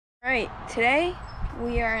Alright, today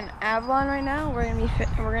we are in Avalon right now. We're gonna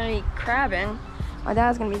be crabbing. My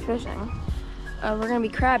dad's gonna be fishing. We're gonna be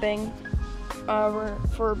crabbing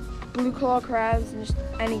for blue claw crabs and just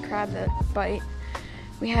any crab that bite.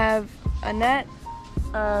 We have a net.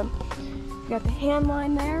 We got the hand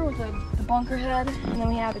line there with the bunker head, and then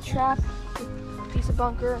we have a trap with a piece of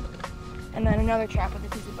bunker, and then another trap with a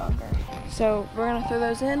piece of bunker. So we're gonna throw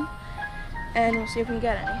those in, and we'll see if we can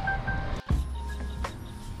get any.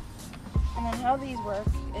 And then how these work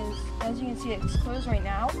is, as you can see, it's closed right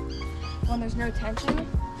now. When there's no tension,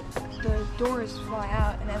 the doors fly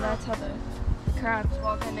out, and then that's how the crabs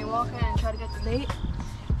walk in. They walk in and try to get the bait,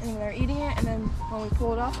 and then they're eating it, and then when we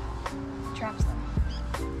pull it up, it traps them.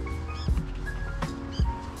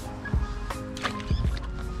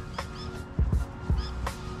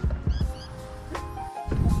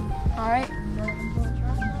 All right.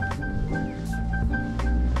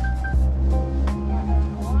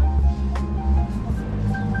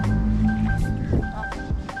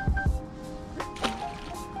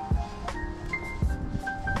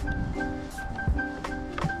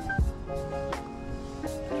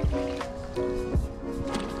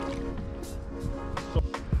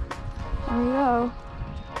 There we go.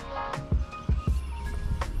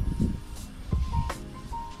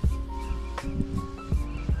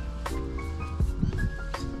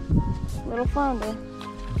 Little flounder.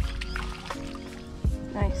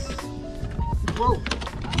 Nice. Whoa.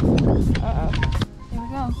 Uh-oh. There we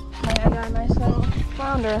go. I got a nice little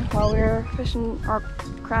flounder while we were fishing or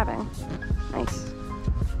crabbing. Nice.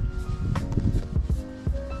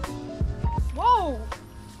 Whoa!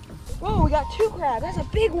 Whoa, we got two crabs. That's a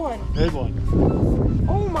big one. Big one.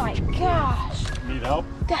 Oh my gosh. Need help?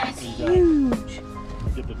 That's huge.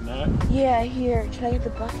 Get the net? Yeah, here. Should I get the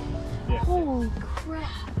bucket? Yeah. Holy crap.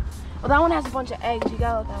 Well, that one has a bunch of eggs. You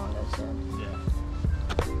gotta let that one go soon.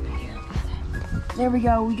 Yeah. There we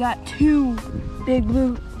go. We got two big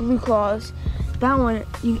blue claws. That one,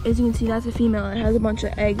 as you can see, that's a female. It has a bunch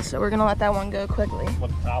of eggs, so we're gonna let that one go quickly. What,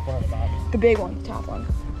 the top one or the bottom? The big one, the top one.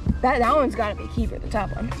 That one's gotta be a keeper, the top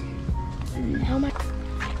one. How am I?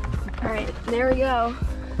 All right, there we go.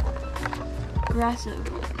 Aggressive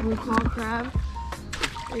blue claw crab.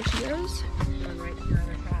 There she goes.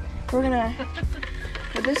 We're gonna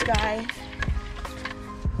put this guy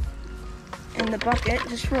in the bucket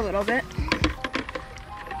just for a little bit.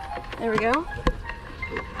 There we go.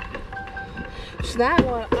 So that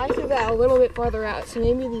one, I threw that a little bit farther out, so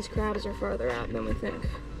maybe these crabs are farther out than we think.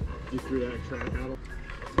 You threw that trap out?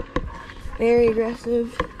 Very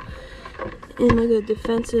aggressive in like a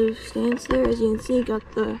defensive stance there. As you can see, got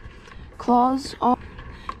the claws off.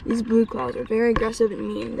 These blue claws are very aggressive and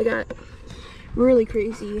mean. They got really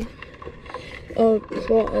crazy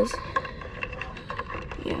claws.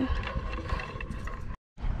 Yeah.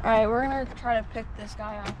 Alright, we're gonna try to pick this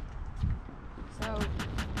guy up. So,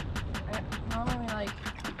 normally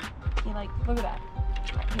look at that.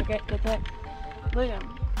 Get that. Look at him.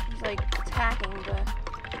 He's like attacking the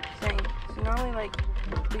thing. So normally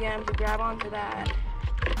we get him to grab onto that.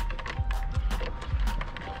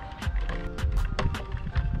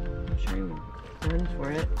 I'm sure he would run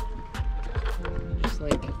for it. Just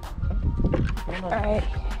like. Alright.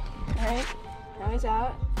 Now he's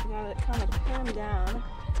out. You gotta kind of pin him down.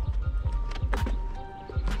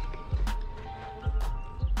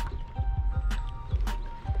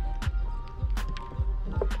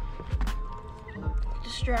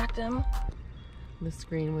 Distract him. The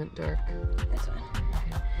screen went dark. That's fine.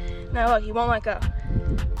 Now look, he won't let go.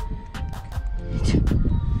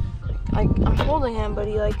 I'm holding him, but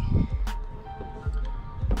he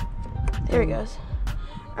there he goes.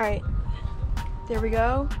 Alright. There we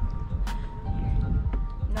go.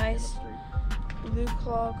 Nice blue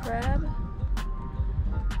claw crab.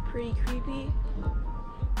 Pretty creepy.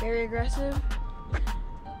 Very aggressive.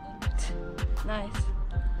 Nice.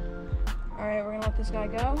 Alright, we're gonna let this guy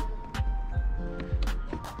go.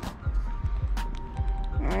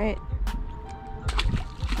 Alright.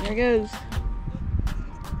 There it goes.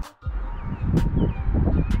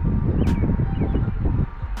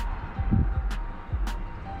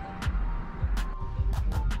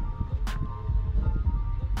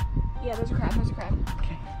 Yeah, there's a crab,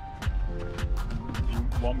 Okay. You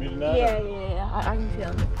want me to net? Yeah. I can feel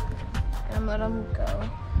him. And I'm letting him go.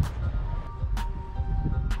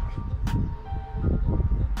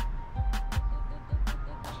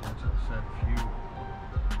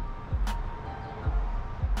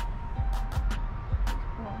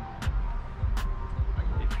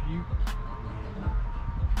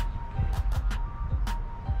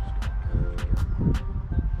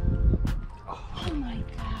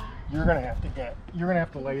 You're gonna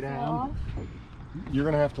have to lay down. You're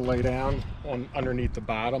gonna have to lay down on underneath the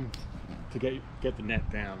bottom to get the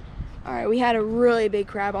net down. All right, we had a really big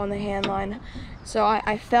crab on the hand line, so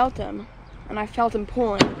I felt him, and I felt him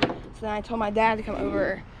pulling. So then I told my dad to come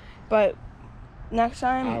over, but next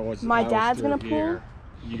time my dad's gonna pull. Here.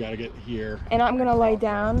 You gotta get here. And I'm gonna lay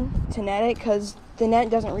down to net it because the net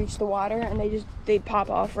doesn't reach the water, and they pop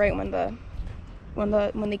off right when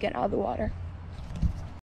they get out of the water.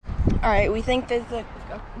 All right, we think there's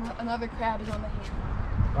another crab is on the hand.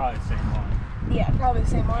 Probably the same one. Yeah, probably the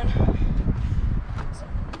same one.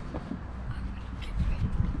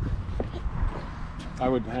 I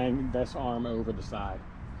would hang this arm over the side.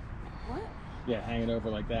 What? Yeah, hang it over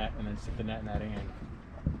like that, and then stick the net in that hand.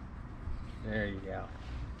 There you go.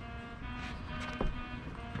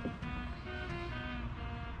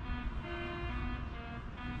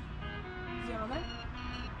 Is he on there?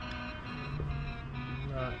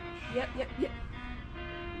 Yep.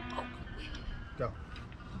 Oh. Go.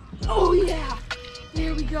 Oh yeah!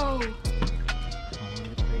 There we go.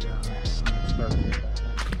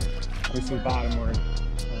 We see the bottom where.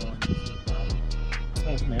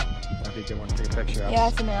 That's male. I think they want to take a picture of. Yeah,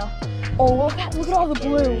 that's a male. Oh, look at all the There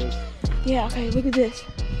blue. he is. Yeah, okay, look at this.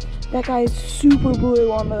 That guy is super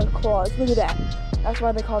blue on the claws. Look at that. That's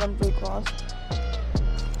why they call them blue claws.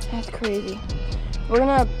 That's crazy. We're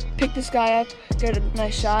gonna pick this guy up, get a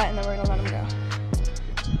nice shot, and then we're gonna let him go.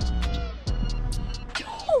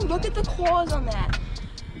 Oh, look at the claws on that.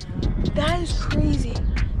 That is crazy.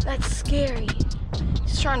 That's scary.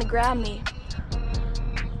 He's trying to grab me.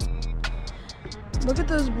 Look at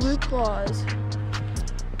those blue claws.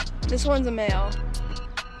 This one's a male.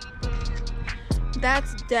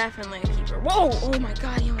 That's definitely a keeper. Whoa! Oh my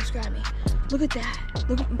God, he almost grabbed me. Look at that.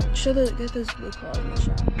 Get those blue claws in the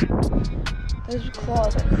shot. Those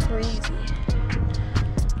claws are crazy.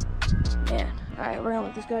 Man. Alright, we're gonna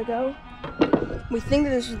let this guy go. We think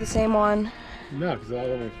that this is the same one. No, because the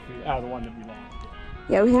other one was the one that we lost.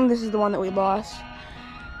 Yeah, we think this is the one that we lost.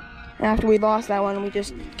 And after we lost that one, we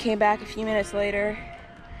just came back a few minutes later,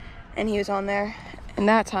 and he was on there. And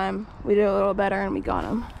that time, we did a little better, and we got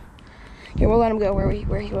him. Here, we'll let him go where he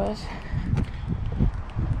was.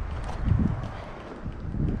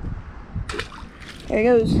 There he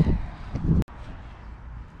goes.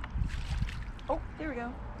 Oh, there we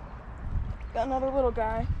go. Got another little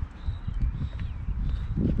guy.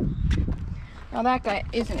 Now that guy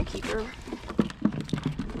isn't a keeper.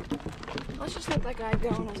 Let's just let that guy go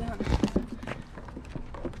on his own.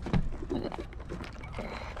 Look at that.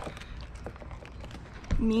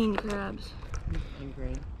 Mean crabs.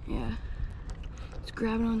 Angry. Yeah. It's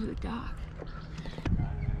grabbing onto the dock.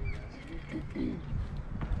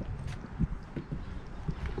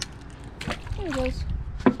 There he goes.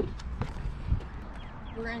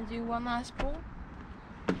 We're gonna do one last pull.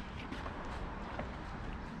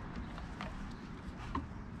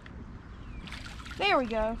 There we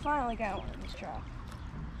go. Finally got one in this trap.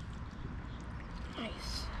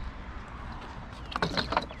 Nice.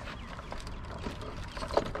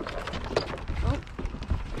 Oh.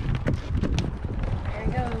 There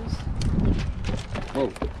he goes. Whoa.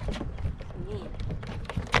 Neat.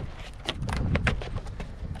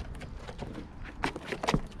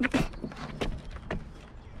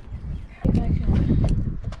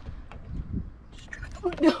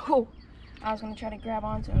 No! I was gonna try to grab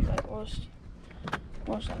onto him, but we'll just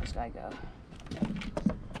let this guy go.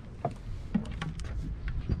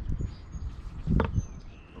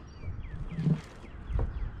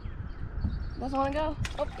 Doesn't want to go?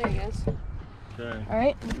 Oh, there he is. Okay.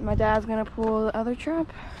 Alright, my dad's gonna pull the other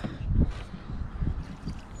trap.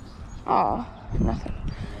 Oh, nothing.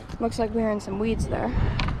 Looks like we're in some weeds there.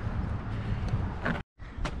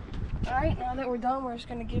 Alright, now that we're done, we're just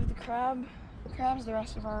gonna give the crabs the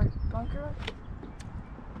rest of our bunker.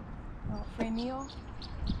 Free meal.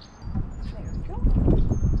 There we go.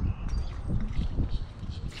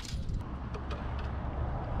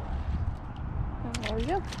 And there we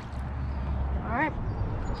go. Alright.